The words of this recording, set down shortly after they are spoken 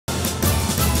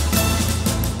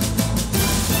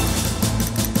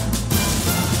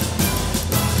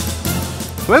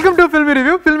Welcome to Filmy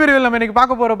Review. Filmy Review நம்ம இன்னைக்கு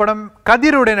பார்க்க போற படம்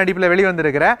கதிரோட நடிப்புல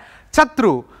வெளிவந்திருக்கிற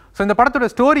சத்ரு. சோ இந்த படத்தோட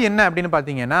ஸ்டோரி என்ன அப்படினு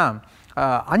பாத்தீங்கன்னா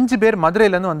 5 பேர்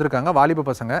மதுரையில இருந்து வந்திருக்காங்க வாலிப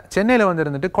பசங்க. சென்னையில வந்து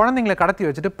இருந்துட்டு குழந்தைகளை கடத்தி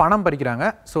வச்சிட்டு பணம் பறிக்கறாங்க.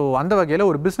 சோ அந்த வகையில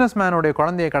ஒரு பிசினஸ்மேனோட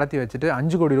குழந்தையை கடத்தி வச்சிட்டு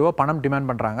 5 கோடி ரூபாய் பணம்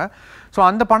டிமாண்ட் பண்றாங்க. சோ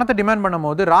அந்த பணத்தை டிமாண்ட்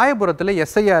பண்ணும்போது ராயபுரத்துல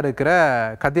எஸ்ஐயா இருக்கிற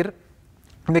கதிர்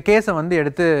இந்த கேஸை வந்து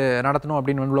எடுத்து நடத்தணும்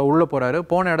அப்படின்னு உள்ள போறாரு.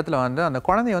 போன இடத்துல வந்து அந்த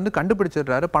குழந்தையை வந்து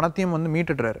கண்டுபிடிச்சிடுறாரு, பணத்தையும் வந்து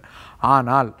மீட்டுடுறாரு.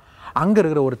 ஆனால் அங்கே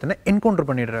இருக்கிற ஒருத்தனை என்கவுண்டர்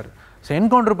பண்ணிடுறாரு. ஸோ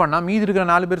என்கவுண்டர் பண்ணால் மீதி இருக்கிற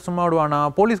 4 பேர் சும்மா விடுவானா?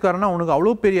 போலீஸ்காரனா உனக்கு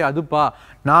அவ்வளோ பெரிய அதுப்பா,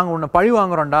 நாங்கள் உன்னை பழி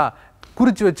வாங்குறோம்டா,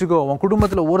 குறித்து வச்சுக்கோ, உன்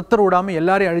குடும்பத்தில் ஒருத்தர் விடாமல்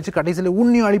எல்லாரையும் அழித்து கடைசியில்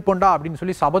உன்னையும் அழிப்போண்டா அப்படின்னு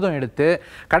சொல்லி சபதம் எடுத்து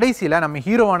கடைசியில் நம்ம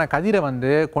ஹீரோவான கதிரை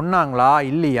வந்து கொன்னாங்களா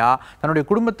இல்லையா, தன்னுடைய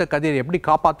குடும்பத்தை கதிர் எப்படி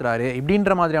காப்பாற்றுறாரு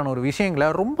இப்படின்ற மாதிரியான ஒரு விஷயங்களை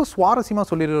ரொம்ப சுவாரஸ்யமாக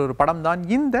சொல்லிடுற ஒரு படம் தான்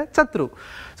இந்த சத்ரு.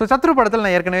 ஸோ சத்ரு படத்தில்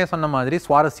நான் ஏற்கனவே சொன்ன மாதிரி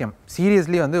சுவாரஸ்யம்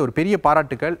சீரியஸ்லி வந்து ஒரு பெரிய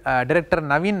பாராட்டுக்கள். டைரக்டர்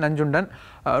நவீன் நஞ்சுண்டன்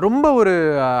ரொம்ப ஒரு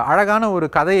அழகான ஒரு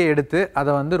கதையை எடுத்து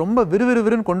அதை வந்து ரொம்ப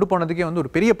விறுவிறுன்னு கொண்டு போனதுக்கே வந்து ஒரு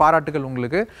பெரிய பாராட்டுகள்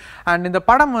உங்களுக்கு. அண்ட் இந்த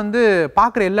படம் வந்து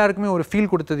பார்க்குற எல்லாருக்குமே ஒரு ஃபீல்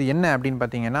கொடுத்தது என்ன அப்படின்னு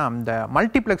பார்த்தீங்கன்னா, இந்த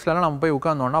மல்டிப்ளெக்ஸ்லாம் நம்ம போய்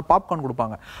உட்காந்தோன்னா பாப்கார்ன்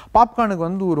கொடுப்பாங்க. பாப்கார்னுக்கு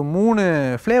வந்து ஒரு 3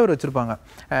 ஃப்ளேவர் வச்சுருப்பாங்க.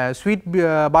 ஸ்வீட்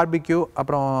பார்பிக்யூ,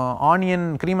 அப்புறம் onion,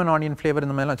 cream and onion flavour,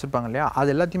 இந்த மாதிரிலாம் வச்சுருப்பாங்க இல்லையா.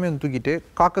 அது எல்லாத்தையுமே வந்து தூக்கிட்டு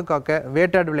காக்க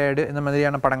வேட்டாடு விளையாடு இந்த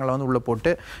மாதிரியான படங்களை வந்து உள்ளே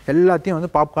போட்டு எல்லாத்தையும்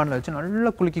வந்து பாப்கார்னில் வச்சு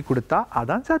நல்லா குலுக்கி கொடுத்தா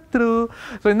அதான் சத்ரு.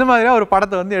 ஸோ இந்த மாதிரியாக ஒரு படத்தை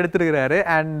வந்து எடுத்துருக்கிறாரு.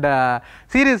 அண்ட்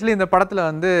சீரியஸ்லி இந்த படத்தில்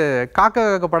வந்து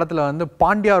காக்க படத்தில் வந்து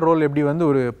பாண்டியா ரோல் எப்படி வந்து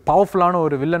ஒரு பவர்ஃபுல்லான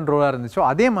ஒரு வில்லன் ரோலாக இருந்துச்சோ,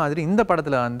 அதே மாதிரி இந்த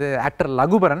படத்தில் வந்து ஆக்டர்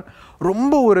லகுபரன்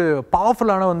ரொம்ப ஒரு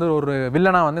பவர்ஃபுல்லான வந்து ஒரு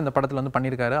வில்லனாக வந்து இந்த படத்தில் வந்து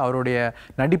பண்ணியிருக்காரு. அவருடைய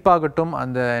நடிப்பாகட்டும்,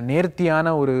 அந்த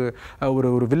நேர்த்தியான ஒரு ஒரு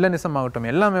ஒரு வில்லனிசம் ஆகட்டும்,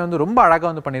 எல்லாமே வந்து ரொம்ப அழகாக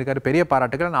வந்து பண்ணியிருக்காரு. பெரிய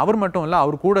பாராட்டுகள். அவர் மட்டும் இல்லை,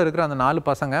 அவர் கூட இருக்கிற அந்த 4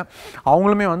 பசங்க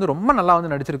அவங்களுமே வந்து ரொம்ப நல்லா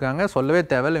வந்து நடிச்சிருக்காங்க. சொல்லவே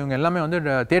தேவையில்லை, இவங்க எல்லாமே வந்து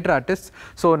தியேட்டர் ஆர்டிஸ்ட்.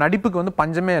 ஸோ நடிப்புக்கு வந்து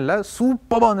பஞ்சமே இல்லை,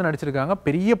 சூப்பராக வந்து நடிச்சிருக்காங்க.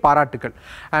 பெரிய பாராட்டுக்கள்.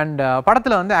 அண்ட்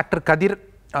படத்தில் வந்து ஆக்டர் கதிர்,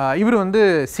 இவர் வந்து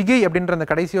சிகை அப்படின்ற அந்த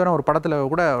கடைசியான ஒரு படத்தில்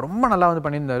கூட ரொம்ப நல்லா வந்து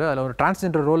பண்ணியிருந்தார். அதில் ஒரு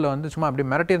டிரான்ஸ்ஜெண்டர் ரோலில் வந்து சும்மா அப்படி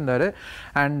மிரட்டியிருந்தார்.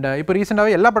 அண்ட் இப்போ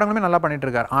ரீசெண்டாகவே எல்லா படங்களுமே நல்லா பண்ணிட்டு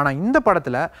இருக்காரு. ஆனால் இந்த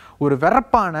படத்தில் ஒரு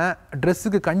வெறப்பான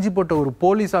ட்ரெஸ்ஸுக்கு கஞ்சி போட்ட ஒரு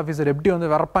போலீஸ் ஆஃபீஸர் எப்படி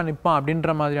வந்து வெறப்பாக நிற்பான்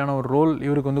அப்படின்ற மாதிரியான ஒரு ரோல்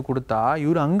இவருக்கு வந்து கொடுத்தா,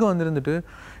 இவர் அங்கே வந்துருந்துட்டு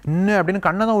இன்னும் அப்படின்னு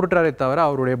கண்ணை தான் உருட்டுறாரே தவிர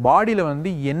அவருடைய பாடியில் வந்து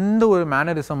எந்த ஒரு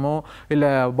மேனரிசமோ இல்லை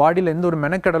பாடியில் எந்த ஒரு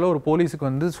மெனக்கடலோ ஒரு போலீஸுக்கு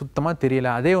வந்து சுத்தமாக தெரியல.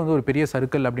 அதே வந்து ஒரு பெரிய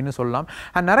சர்க்கிள் அப்படின்னு சொல்லலாம்.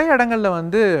 அண்ட் நிறைய இடங்களில்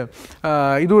வந்து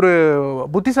இது ஒரு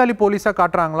புத்திசாலி போலீஸாக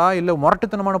காட்டுறாங்களா இல்லை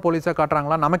முரட்டுத்தனமான போலீஸாக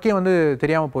காட்டுறாங்களா நமக்கே வந்து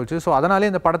தெரியாமல் போச்சு. ஸோ அதனாலே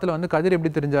இந்த படத்தில் வந்து கதிர்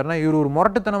எப்படி தெரிஞ்சாருன்னா, இவர் ஒரு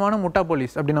முரட்டுத்தனமான முட்டா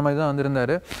போலீஸ் அப்படின்னு மாதிரி தான்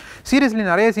வந்திருந்தார். சீரியஸ்லி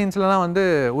நிறைய சீன்ஸ்லாம் வந்து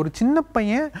ஒரு சின்ன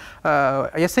பையன்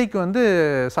எஸ்ஐக்கு வந்து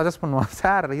சஜஸ்ட் பண்ணுவான்,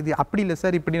 சார் இது அப்படி இல்லை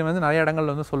சார் இப்படின்னு வந்து நிறைய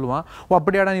இடங்களில் வந்து சொல்லுவான். ஓ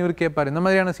அப்படியாடா இவர் கேட்பார். இந்த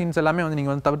மாதிரியான சீன்ஸ் எல்லாமே வந்து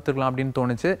நீங்கள் வந்து தவிர்த்துக்கலாம் அப்படின்னு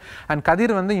தோணுச்சு. அண்ட்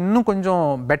கதிர் வந்து இன்னும் கொஞ்சம்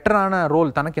பெட்டரான ரோல்,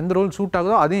 தனக்கு எந்த ரோல் சூட்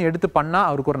ஆகுதோ அதையும் எடுத்து பண்ணால்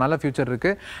அவருக்கு ஒரு நல்ல ஃபியூச்சர்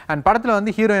இருக்குது. அண்ட் படத்தில்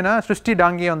வந்து ஹீரோயினா ஸ்ருஷ்டி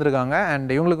டாங்கே வந்திருக்காங்க. அண்ட்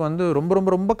இவங்களுக்கு வந்து ரொம்ப ரொம்ப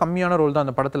ரொம்ப கம்மியான ரோல் தான்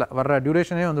அந்த படத்தில், வர்ற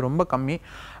டியூரேஷனே வந்து ரொம்ப கம்மி.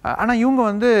 ஆனால் இவங்க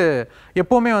வந்து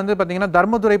எப்போவுமே வந்து பார்த்தீங்கன்னா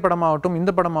தர்மதுரை படமாகட்டும்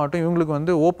இந்த படமாகட்டும் இவங்களுக்கு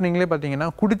வந்து ஓப்பனிங்லேயே பார்த்தீங்கன்னா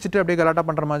குடிச்சிட்டு அப்படியே கலாட்டா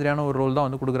பண்ணுற மாதிரியான ஒரு ரோல் தான்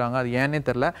வந்து கொடுக்குறாங்க. அது ஏன்னே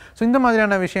தெரில. ஸோ இந்த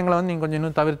மாதிரியான விஷயங்களை வந்து நீங்கள் கொஞ்சம்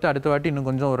இன்னும் தவிர்த்து அடுத்த வாட்டி இன்னும்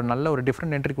கொஞ்சம் ஒரு நல்ல ஒரு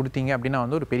டிஃப்ரெண்ட் என்ட்ரி கொடுத்தீங்க அப்படின்னா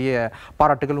வந்து ஒரு பெரிய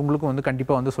பாராட்டுகள் உங்களுக்கும் வந்து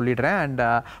கண்டிப்பாக வந்து சொல்லிடுறேன். அண்ட்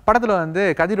படத்தில் வந்து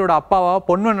கதிரோட அப்பாவா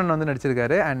பொன்வண்ணன் வந்து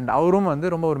நடிச்சிருக்காரு. அண்ட் அவரும்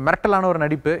வந்து ரொம்ப ஒரு மிரட்டலான ஒரு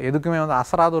நடிப்பு, எதுக்குமே வந்து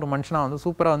அசராத ஒரு மனுஷனாக வந்து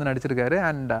சூப்பராக வந்து நடிச்சிருக்காரு.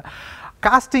 அண்ட்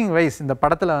காஸ்டிங் வைஸ் இந்த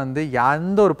படத்தில் வந்து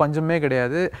எந்த ஒரு பஞ்சமே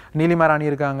கிடையாது. நீலிமா ராணி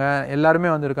இருக்காங்க, எல்லாருமே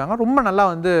வந்து இருக்காங்க, ரொம்ப நல்லா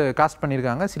வந்து காஸ்ட்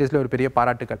பண்ணியிருக்காங்க. சீரியஸ்லி ஒரு பெரிய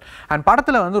பாராட்டுகள். அண்ட்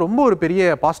படத்தில் வந்து ரொம்ப ஒரு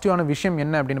பெரிய பாசிட்டிவான விஷயம்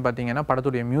என்ன அப்படின்னு பார்த்தீங்கன்னா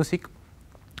படத்துடைய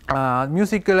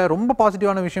மியூசிக்கில் ரொம்ப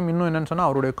பாசிட்டிவான விஷயம் இன்னும் என்னென்னு சொன்னால்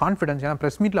அவருடைய கான்ஃபிடன்ஸ். ஏன்னா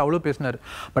ப்ரெஸ் மீட்டில் அவ்வளோ பேசினார்.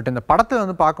 பட் இந்த படத்தை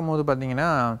வந்து பார்க்கும்போது பார்த்தீங்கன்னா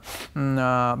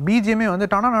பிஜிஎம்மே வந்து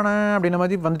டானா அப்படின்ற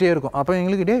மாதிரி வந்துட்டே இருக்கும். அப்போ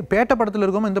எங்களுக்கு பேட்ட படத்தில்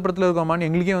இருக்கோமா இந்த படத்தில் இருக்கோமான்னு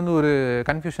எங்களுக்கே வந்து ஒரு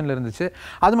கன்ஃபியூஷனில் இருந்துச்சு.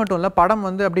 அது மட்டும் இல்லை, படம்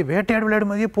வந்து அப்படி வேட்டையாடு விளையாடு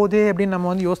மாதிரியே போதே அப்படின்னு நம்ம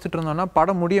வந்து யோசிச்சுட்டு இருந்தோம்னா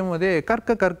படம் முடியும் போதே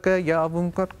கற்க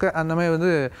யாவும் கற்க அந்த மாதிரி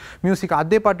வந்து மியூசிக்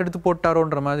அதே பாட்டு எடுத்து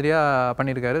போட்டாரோன்ற மாதிரியாக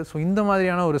பண்ணியிருக்காரு. ஸோ இந்த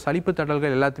மாதிரியான ஒரு சலிப்பு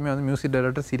தடல்கள் எல்லாத்தையுமே வந்து மியூசிக்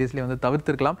டைரக்டர் சீரியஸ்லி வந்து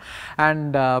தவிர்த்திருக்கலாம்.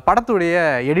 அண்ட் படத்துடைய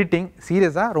எடிட்டிங்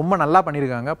சீரியஸாக ரொம்ப நல்லா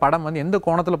பண்ணியிருக்காங்க. படம் வந்து எந்த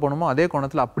கோணத்தில் போகணுமோ அதே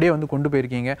கோணத்தில் அப்படியே வந்து கொண்டு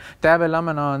போயிருக்கீங்க.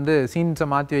 தேவையில்லாமல் நான் வந்து சீன்ஸை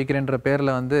மாற்றி வைக்கிறேன்ற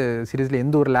பேரில் வந்து சீரியஸ்லி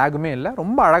எந்த ஒரு லேகுமே இல்லை,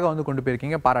 ரொம்ப அழகாக வந்து கொண்டு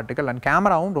போயிருக்கீங்க. பாராட்டுகள். அண்ட்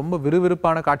கேமராவும் ரொம்ப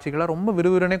விறுவிறுப்பான காட்சிகளாக ரொம்ப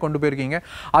விறுவிறுனே கொண்டு போயிருக்கீங்க,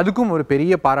 அதுக்கும் ஒரு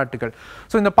பெரிய பாராட்டுகள்.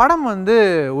 ஸோ இந்த படம் வந்து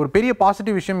ஒரு பெரிய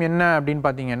பாசிட்டிவ் விஷயம் என்ன அப்படின்னு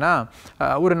பார்த்தீங்கன்னா,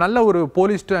 ஒரு நல்ல ஒரு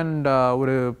போலீஸ்ட் அண்ட்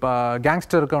ஒரு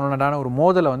கேங்ஸ்டருக்கான ஒரு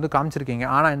மோதலை வந்து காமிச்சிருக்கீங்க.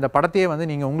 ஆனால் இந்த படத்தையே வந்து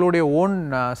நீங்கள் உங்களுடைய ஓன்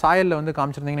சாயலில் வந்து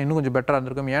காமிச்சிருந்தீங்க காமிச்சிருந்தீங்கன்னா இன்னும் கொஞ்சம் பெட்டராக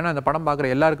இருந்திருக்கும். ஏன்னா அந்த படம் பார்க்குற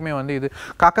எல்லாருக்குமே வந்து இது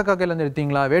காக்கா காக்கையிலேருந்து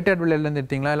எடுத்தீங்களா, வேட்டையாடுலேருந்து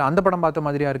எடுத்தீங்களா, இல்லை அந்த படம் பார்த்த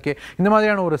மாதிரியா இருக்கே, இந்த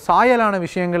மாதிரியான ஒரு சாயலான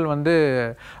விஷயங்கள் வந்து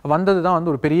வந்தது தான்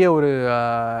வந்து ஒரு பெரிய ஒரு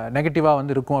நெகட்டிவாக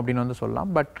வந்து இருக்கும் அப்படின்னு வந்து சொல்லலாம்.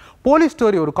 பட் போலீஸ்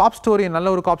ஸ்டோரி, ஒரு காப் ஸ்டோரி, நல்ல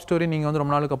ஒரு காப் ஸ்டோரி நீங்கள் வந்து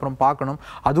ரொம்ப நாளுக்கு அப்புறம் பார்க்கணும்.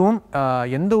 அதுவும்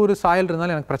எந்த ஒரு சாயல்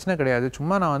இருந்தாலும் எனக்கு பிரச்சனை கிடையாது.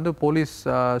 சும்மா நான் வந்து போலீஸ்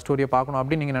ஸ்டோரியை பார்க்கணும்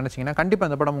அப்படின்னு நீங்கள் நினச்சிங்கன்னா கண்டிப்பாக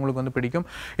அந்த படம் உங்களுக்கு வந்து பிடிக்கும்.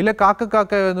 இல்லை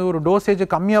காக்க வந்து ஒரு டோசேஜ்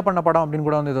கம்மியாக பண்ண படம் அப்படின்னு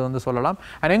கூட வந்து இதை வந்து சொல்லலாம்.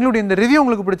 அண்ட் எங்களுடைய இந்த ரிவ்யூ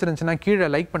உங்களுக்கு பிடிச்சிருந்துச்சுன்னா கீழே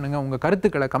லைக் பண்ணுங்கள், உங்கள்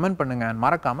கருத்துக்களை கமெண்ட் பண்ணுங்கள்,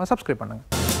 மறக்காமல் சப்ஸ்கிரைப்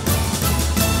பண்ணுங்கள்.